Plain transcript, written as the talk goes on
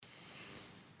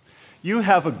You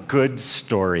have a good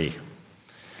story.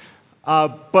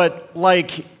 But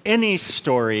like any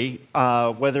story,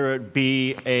 whether it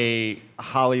be a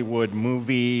Hollywood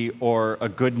movie or a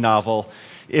good novel,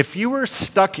 if you were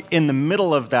stuck in the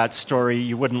middle of that story,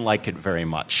 you wouldn't like it very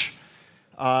much.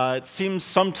 It seems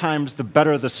sometimes the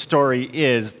better the story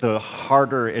is, the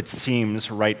harder it seems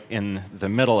right in the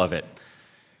middle of it.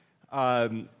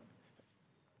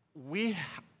 We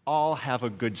all have a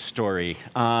good story,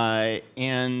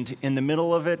 and in the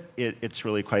middle of it, it's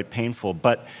really quite painful.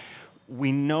 But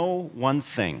we know one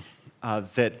thing,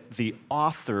 that the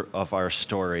author of our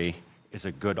story is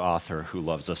a good author who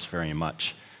loves us very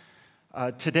much.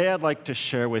 Today I'd like to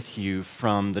share with you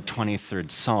from the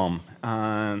 23rd Psalm.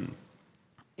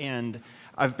 And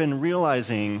I've been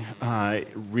realizing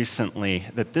recently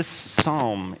that this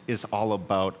psalm is all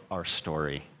about our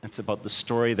story. It's about the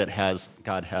story that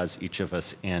God has each of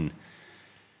us in.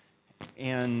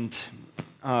 And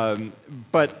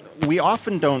but we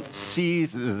often don't see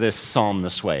this psalm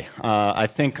this way. I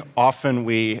think often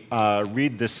we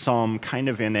read this psalm kind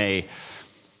of a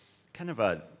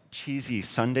cheesy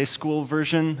Sunday school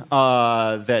version,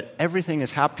 that everything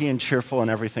is happy and cheerful and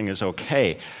everything is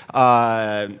okay.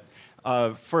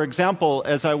 For example,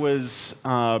 as I was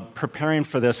preparing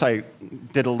for this, I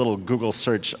did a little Google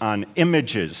search on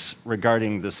images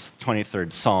regarding this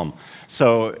 23rd Psalm.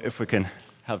 So if we can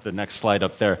have the next slide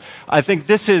up there. I think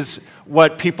this is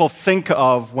what people think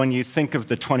of when you think of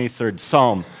the 23rd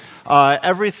Psalm.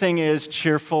 Everything is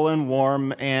cheerful and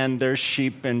warm, and there's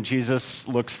sheep, and Jesus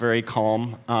looks very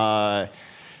calm. But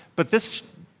this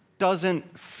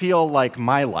doesn't feel like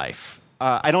my life.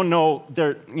 I don't know,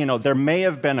 there may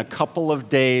have been a couple of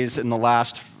days in the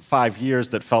last 5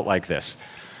 years that felt like this.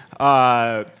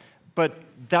 But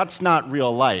that's not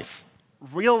real life.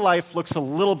 Real life looks a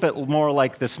little bit more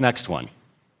like this next one.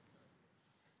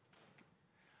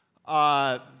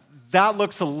 That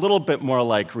looks a little bit more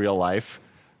like real life.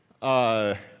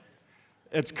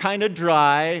 It's kind of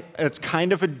dry. It's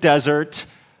kind of a desert.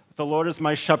 The Lord is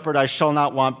my shepherd, I shall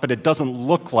not want, but it doesn't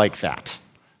look like that.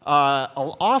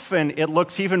 Often it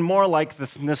looks even more like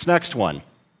this next one.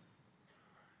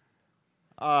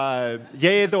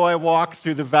 Yea, though I walk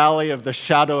through the valley of the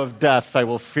shadow of death, I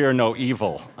will fear no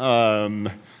evil.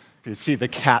 You see the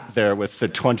cat there with the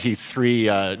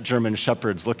 23 German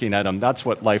shepherds looking at him. That's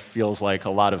what life feels like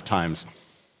a lot of times.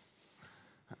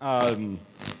 Go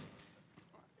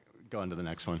on to the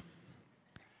next one.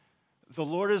 The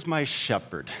Lord is my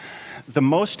shepherd. The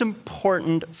most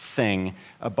important thing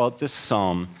about this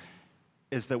psalm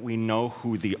is that we know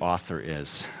who the author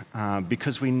is.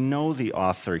 Because we know the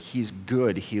author. He's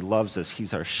good. He loves us.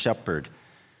 He's our shepherd.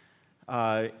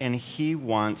 And he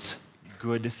wants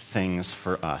good things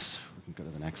for us. We can go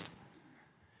to the next.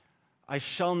 I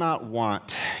shall not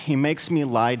want. He makes me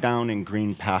lie down in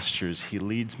green pastures. He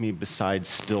leads me beside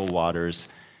still waters.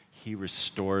 He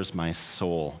restores my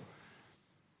soul.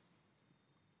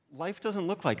 Life doesn't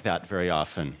look like that very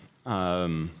often.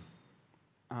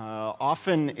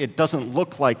 Often it doesn't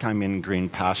look like I'm in green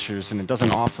pastures, and it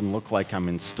doesn't often look like I'm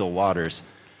in still waters.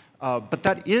 But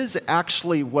that is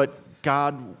actually what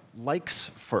God likes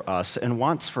for us and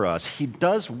wants for us. He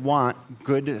does want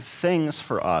good things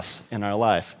for us in our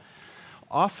life.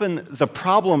 Often the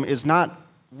problem is not,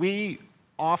 we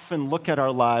often look at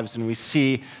our lives and we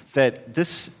see that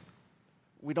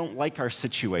we don't like our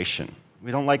situation.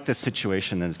 We don't like the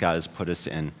situation that God has put us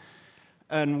in.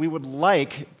 And we would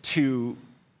like to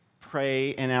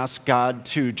pray and ask God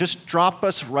to just drop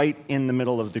us right in the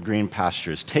middle of the green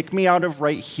pastures. Take me out of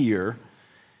right here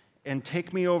and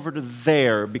take me over to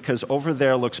there, because over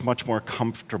there looks much more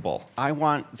comfortable. I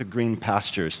want the green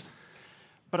pastures.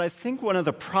 But I think one of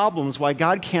the problems why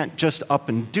God can't just up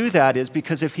and do that is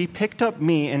because if he picked up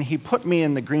me and he put me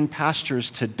in the green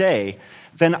pastures today,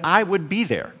 then I would be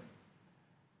there.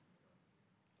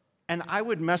 And I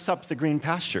would mess up the green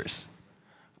pastures.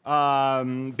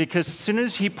 Because as soon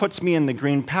as he puts me in the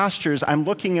green pastures, I'm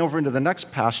looking over into the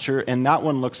next pasture, and that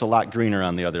one looks a lot greener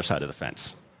on the other side of the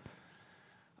fence.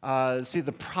 See,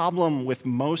 the problem with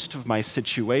most of my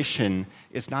situation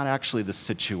is not actually the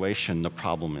situation. The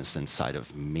problem is inside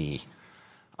of me.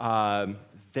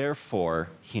 Therefore,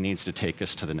 he needs to take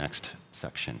us to the next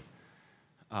section.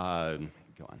 Go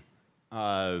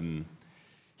on.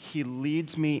 He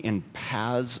leads me in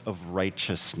paths of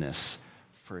righteousness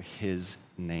for his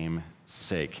name's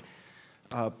sake.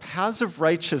 Paths of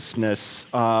righteousness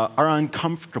are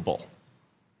uncomfortable.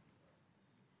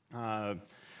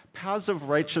 Paths of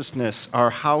righteousness are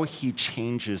how he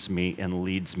changes me and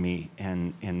leads me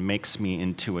and makes me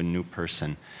into a new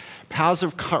person. Paths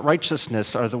of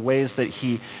righteousness are the ways that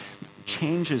he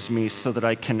changes me so that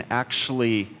I can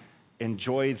actually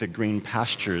enjoy the green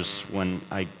pastures when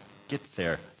I get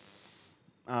there.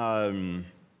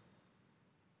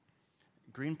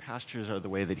 Green pastures are the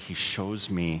way that he shows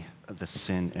me the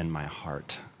sin in my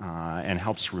heart and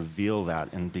helps reveal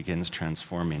that and begins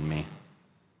transforming me.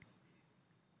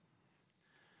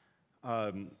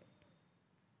 And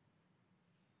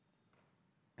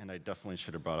I definitely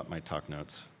should have brought up my talk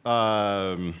notes.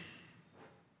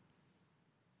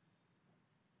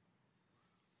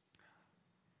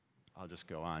 I'll just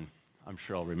go on. I'm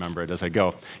sure I'll remember it as I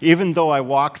go. Even though I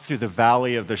walk through the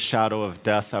valley of the shadow of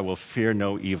death, I will fear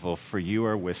no evil, for you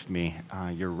are with me.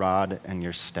 Your rod and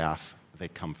your staff, they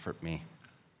comfort me.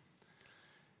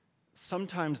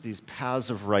 Sometimes these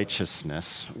paths of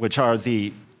righteousness,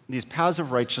 these paths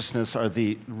of righteousness are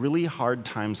the really hard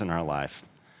times in our life.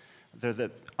 They're the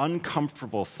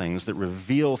uncomfortable things that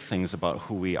reveal things about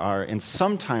who we are, and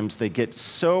sometimes they get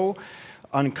so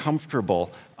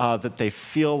uncomfortable that they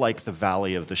feel like the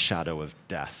valley of the shadow of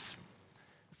death.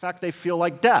 In fact, they feel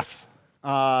like death.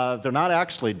 They're not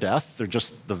actually death, they're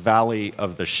just the valley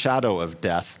of the shadow of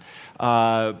death,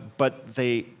 but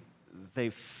they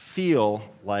feel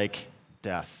like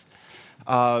death.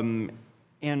 And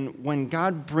when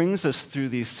God brings us through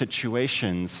these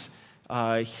situations,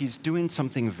 he's doing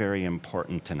something very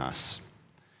important in us.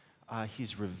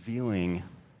 He's revealing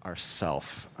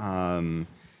ourself.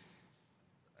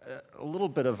 A little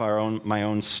bit of my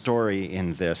own story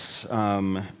in this.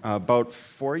 About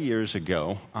 4 years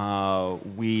ago,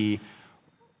 we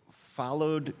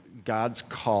followed God's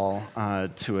call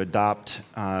to adopt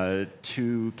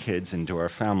 2 kids into our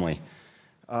family.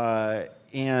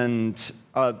 And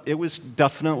it was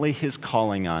definitely his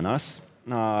calling on us.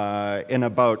 And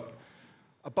about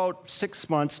 6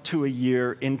 months to a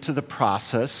year into the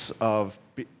process of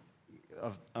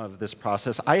this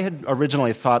process, I had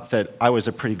originally thought that I was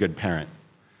a pretty good parent.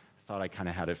 I thought I kind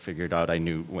of had it figured out. I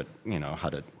knew how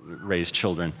to raise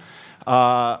children.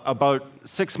 About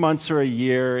 6 months or a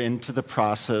year into the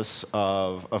process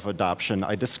of adoption,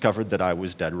 I discovered that I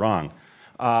was dead wrong.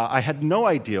 I had no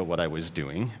idea what I was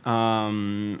doing.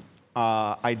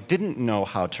 I didn't know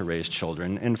how to raise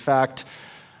children. In fact,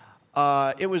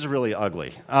 it was really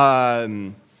ugly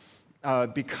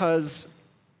because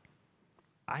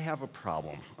I have a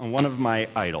problem. And one of my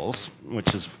idols,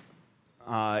 which is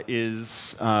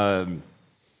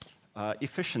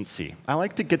efficiency. I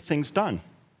like to get things done.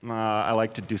 I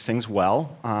like to do things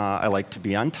well. I like to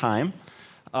be on time.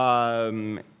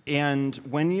 And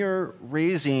when you're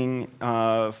raising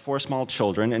 4 small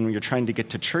children and you're trying to get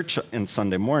to church on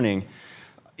Sunday morning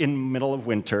in the middle of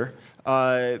winter,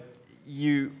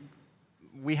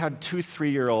 we had 2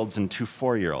 3-year-olds and 2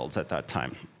 4-year-olds at that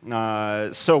time.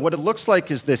 So what it looks like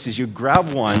is this, is you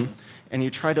grab one and you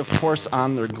try to force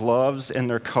on their gloves and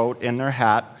their coat and their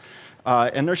hat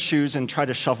and their shoes and try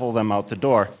to shuffle them out the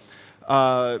door.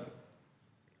 And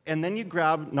then you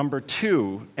grab number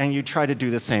 2 and you try to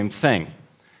do the same thing.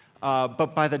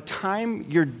 But by the time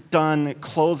you're done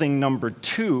clothing number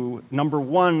 2, number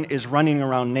 1 is running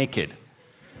around naked.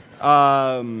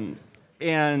 And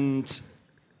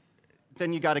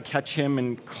then you got to catch him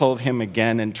and clothe him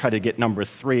again and try to get number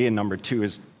 3, and number 2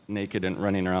 is naked and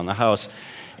running around the house.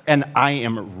 And I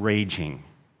am raging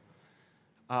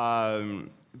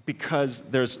because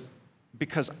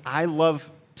I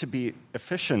love to be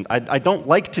efficient. I don't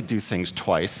like to do things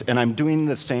twice, and I'm doing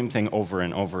the same thing over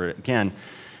and over again.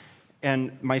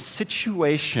 And my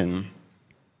situation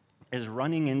is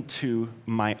running into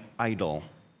my idol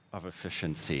of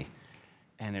efficiency,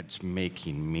 and it's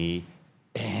making me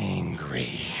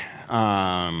angry.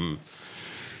 Out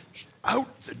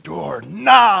the door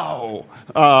now!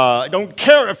 I don't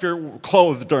care if you're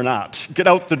clothed or not. Get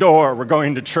out the door. We're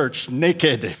going to church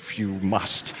naked if you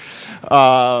must.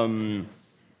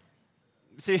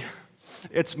 See,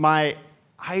 it's my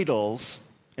idols.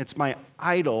 It's my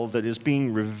idol that is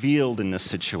being revealed in this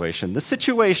situation. The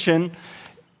situation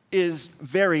is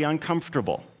very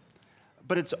uncomfortable,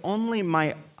 but it's only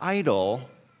my idol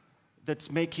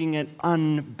that's making it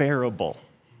unbearable.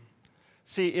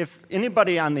 See, if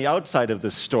anybody on the outside of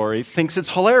this story thinks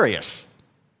it's hilarious,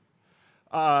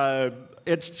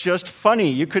 it's just funny.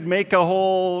 You could make a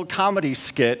whole comedy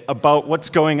skit about what's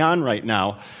going on right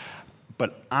now,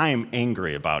 but I'm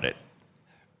angry about it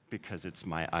because it's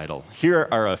my idol. Here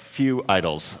are a few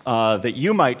idols that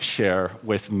you might share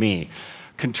with me.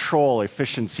 Control,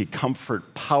 efficiency,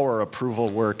 comfort, power, approval,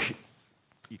 work.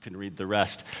 You can read the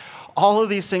rest. All of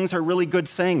these things are really good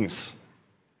things.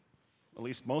 At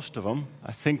least most of them.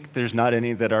 I think there's not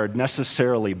any that are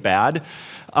necessarily bad.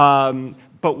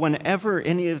 But whenever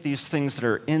any of these things that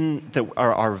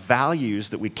are our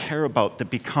values that we care about that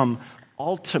become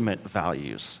ultimate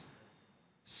values,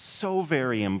 so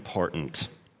very important,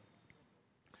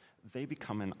 they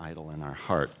become an idol in our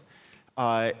heart.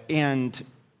 And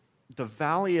the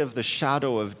valley of the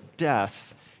shadow of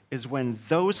death is when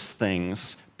those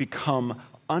things become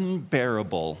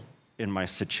unbearable in my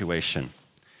situation.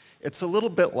 It's a little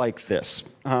bit like this.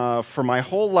 For my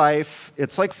whole life,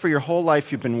 it's like for your whole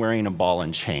life you've been wearing a ball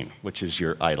and chain, which is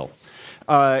your idol.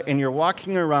 And you're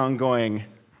walking around going,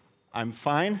 I'm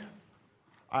fine.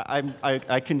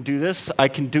 I can do this. I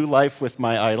can do life with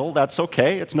my idol. That's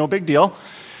okay. It's no big deal.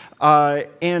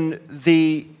 And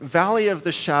the valley of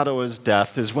the shadow of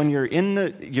death is when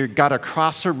you've got to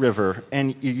cross a river,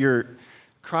 and you're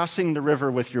crossing the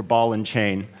river with your ball and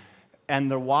chain,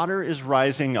 and the water is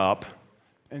rising up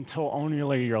until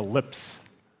only your lips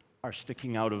are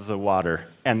sticking out of the water,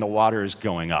 and the water is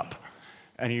going up.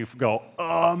 And you go,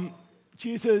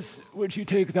 Jesus, would you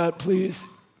take that, please?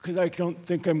 Because I don't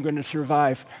think I'm going to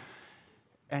survive.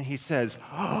 And he says,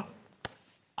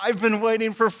 I've been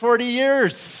waiting for 40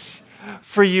 years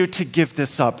for you to give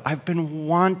this up. I've been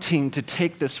wanting to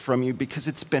take this from you because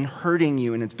it's been hurting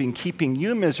you, and it's been keeping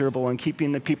you miserable and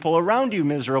keeping the people around you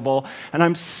miserable. And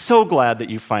I'm so glad that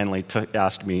you finally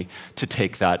asked me to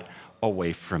take that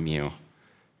away from you.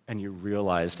 And you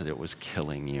realized that it was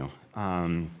killing you.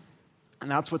 And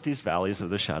that's what these valleys of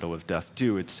the shadow of death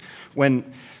do. It's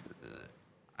when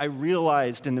I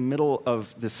realized in the middle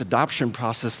of this adoption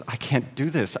process, I can't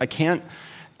do this. I can't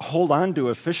hold on to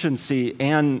efficiency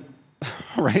and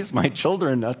raise my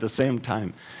children at the same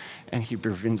time. And he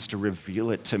begins to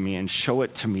reveal it to me and show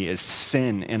it to me as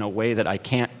sin in a way that I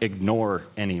can't ignore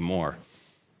anymore.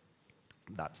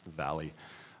 That's the valley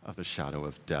of the shadow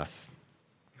of death.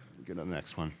 Go to the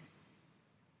next one.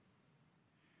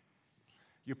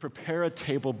 You prepare a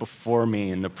table before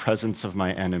me in the presence of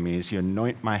my enemies. You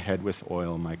anoint my head with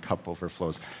oil, my cup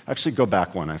overflows. Actually, go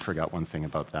back one. I forgot one thing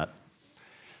about that.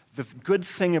 The good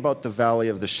thing about the valley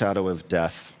of the shadow of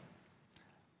death,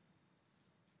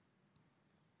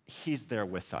 he's there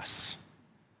with us.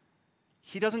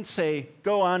 He doesn't say,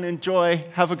 go on, enjoy,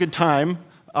 have a good time.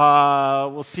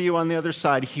 We'll see you on the other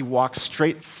side. He walks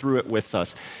straight through it with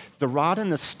us. The rod and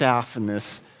the staff in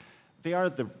this, they are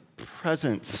the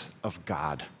presence of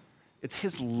God. It's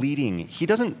his leading.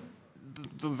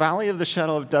 The valley of the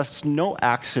shadow of death is no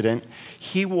accident.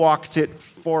 He walked it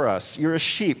for us. You're a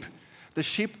sheep. The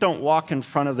sheep don't walk in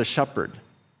front of the shepherd.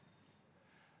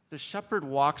 The shepherd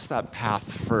walks that path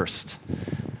first.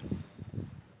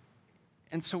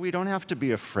 And so we don't have to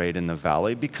be afraid in the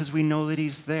valley because we know that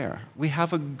he's there. We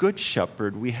have a good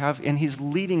shepherd, and he's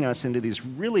leading us into these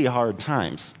really hard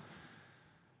times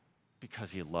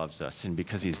because he loves us and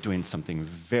because he's doing something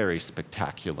very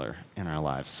spectacular in our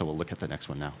lives. So we'll look at the next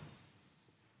one now.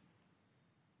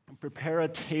 Prepare a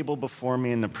table before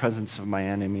me in the presence of my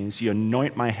enemies. You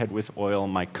anoint my head with oil,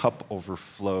 my cup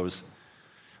overflows.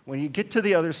 When you get to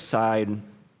the other side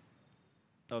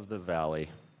of the valley,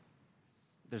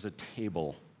 there's a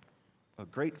table, a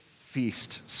great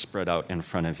feast spread out in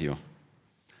front of you.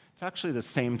 It's actually the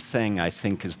same thing, I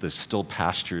think, as the still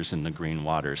pastures and the green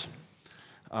waters.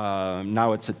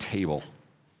 Now it's a table.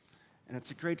 And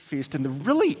it's a great feast. And the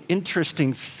really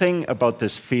interesting thing about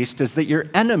this feast is that your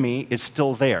enemy is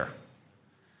still there.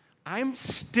 I'm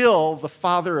still the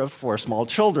father of 4 small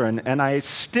children, and I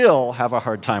still have a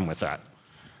hard time with that.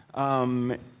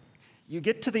 You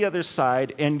get to the other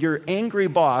side, and your angry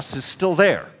boss is still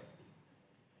there.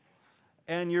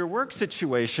 And your work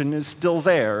situation is still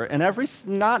there. And it's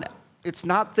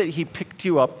not that he picked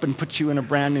you up and put you in a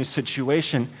brand new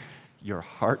situation. Your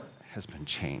heart has been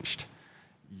changed.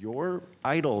 Your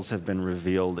idols have been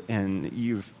revealed, and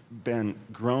you've been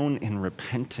grown in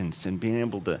repentance and being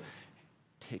able to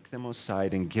take them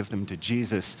aside and give them to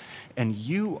Jesus. And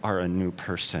you are a new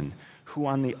person who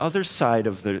on the other side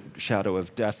of the shadow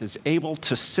of death is able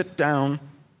to sit down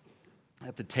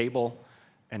at the table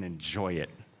and enjoy it.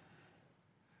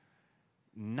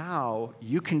 Now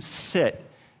you can sit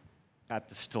at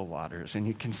the still waters, and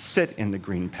you can sit in the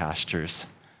green pastures,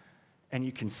 and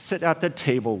you can sit at the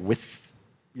table with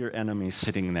your enemy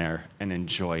sitting there and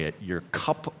enjoy it. Your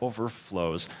cup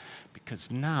overflows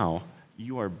because now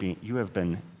you have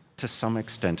been, to some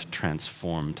extent,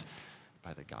 transformed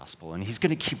by the gospel. And he's going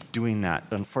to keep doing that.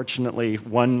 Unfortunately,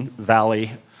 one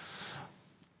valley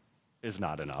is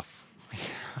not enough.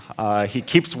 He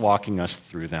keeps walking us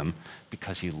through them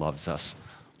because he loves us.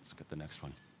 Let's look at the next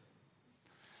one.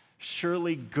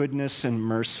 Surely goodness and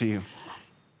mercy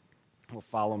will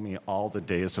follow me all the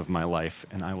days of my life,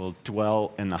 and I will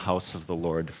dwell in the house of the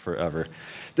Lord forever.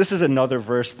 This is another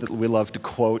verse that we love to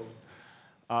quote.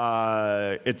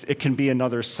 It can be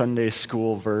another Sunday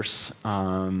school verse.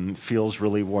 Feels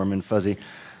really warm and fuzzy.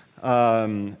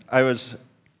 I was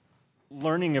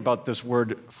learning about this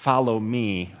word, follow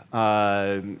me.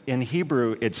 In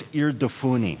Hebrew, it's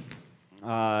irdafuni.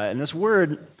 And this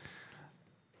word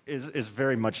is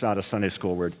very much not a Sunday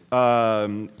school word.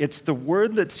 It's the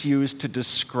word that's used to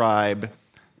describe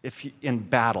if in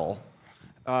battle,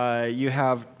 you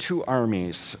have two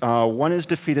armies. One has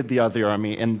defeated the other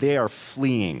army, and they are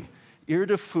fleeing.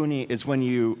 Irdafuni is when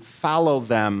you follow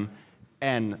them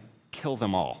and kill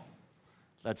them all.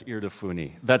 That's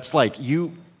irdafuni. That's like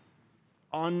you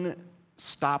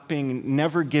unstopping,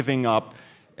 never giving up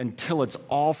until it's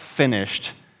all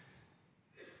finished.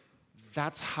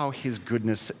 That's how his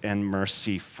goodness and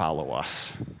mercy follow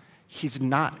us. He's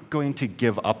not going to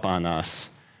give up on us.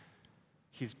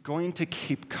 He's going to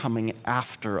keep coming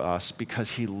after us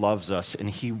because he loves us and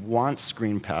he wants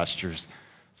green pastures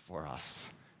for us.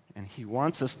 And he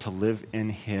wants us to live in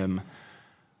him,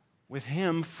 with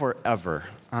him forever.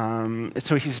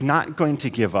 So he's not going to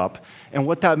give up. And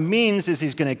what that means is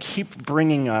he's going to keep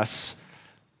bringing us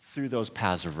through those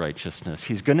paths of righteousness.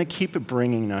 He's going to keep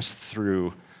bringing us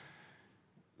through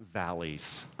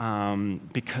valleys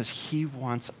because he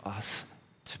wants us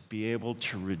to be able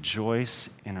to rejoice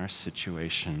in our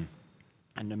situation.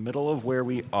 In the middle of where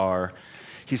we are,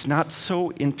 he's not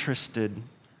so interested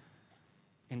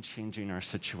in changing our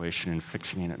situation and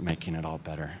fixing it, making it all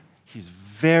better. He's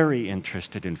very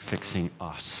interested in fixing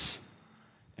us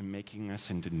and making us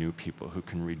into new people who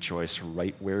can rejoice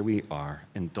right where we are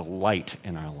and delight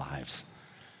in our lives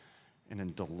and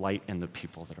in delight in the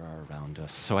people that are around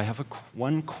us. So I have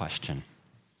one question.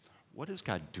 What is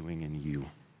God doing in you?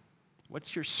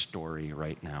 What's your story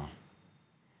right now?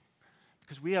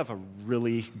 Because we have a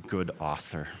really good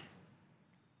author.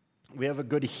 We have a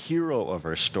good hero of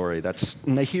our story.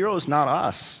 And the hero is not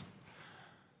us.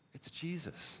 It's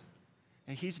Jesus.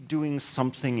 And he's doing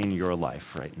something in your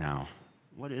life right now.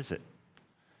 What is it?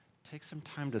 Take some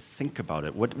time to think about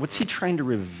it. What's he trying to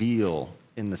reveal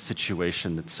in the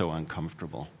situation that's so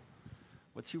uncomfortable?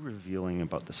 What's he revealing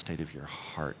about the state of your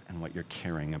heart and what you're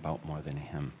caring about more than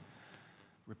him?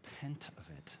 Repent of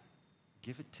it.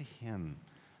 Give it to him.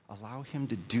 Allow him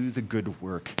to do the good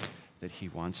work that he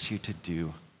wants you to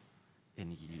do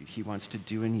in you. He wants to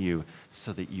do in you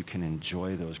so that you can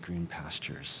enjoy those green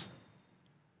pastures.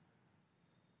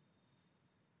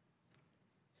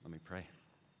 Let me pray.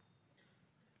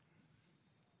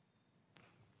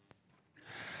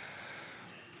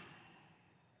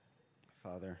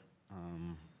 Father,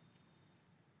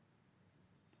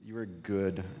 you are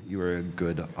good. You are a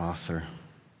good author.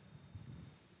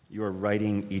 You are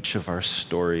writing each of our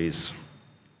stories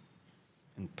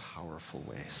in powerful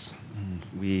ways.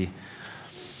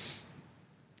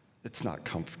 It's not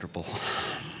comfortable.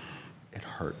 It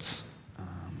hurts.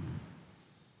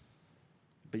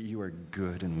 But you are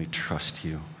good and we trust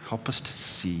you. Help us to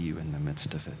see you in the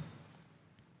midst of it.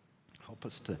 Help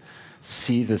us to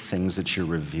see the things that you're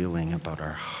revealing about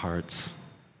our hearts.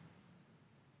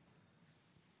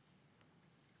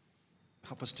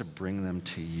 Help us to bring them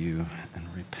to you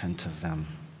and repent of them.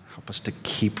 Help us to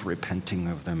keep repenting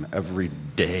of them every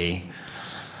day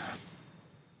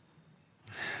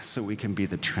so we can be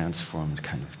the transformed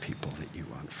kind of people that you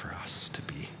want for us to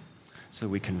be. So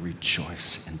we can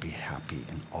rejoice and be happy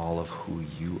in all of who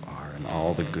you are and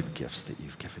all the good gifts that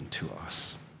you've given to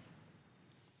us.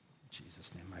 In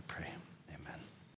Jesus' name I pray.